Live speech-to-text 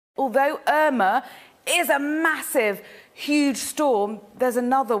although Irma is a massive, huge storm, there's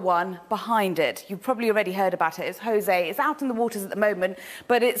another one behind it. You've probably already heard about it. It's Jose. It's out in the waters at the moment,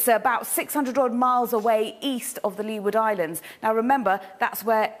 but it's about 600 odd miles away east of the Leeward Islands. Now remember, that's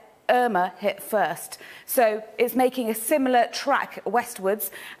where Irma hit first. So it's making a similar track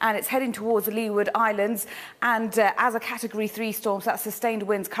westwards, and it's heading towards the Leeward Islands. And as a Category 3 storm, so that's sustained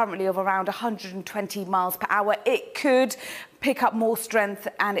winds currently of around 120 miles per hour. It could pick up more strength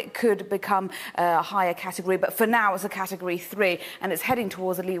and it could become a higher category, but for now it's a Category 3 and it's heading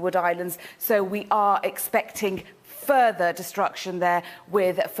towards the Leeward Islands, so we are expecting further destruction there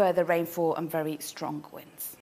with further rainfall and very strong winds.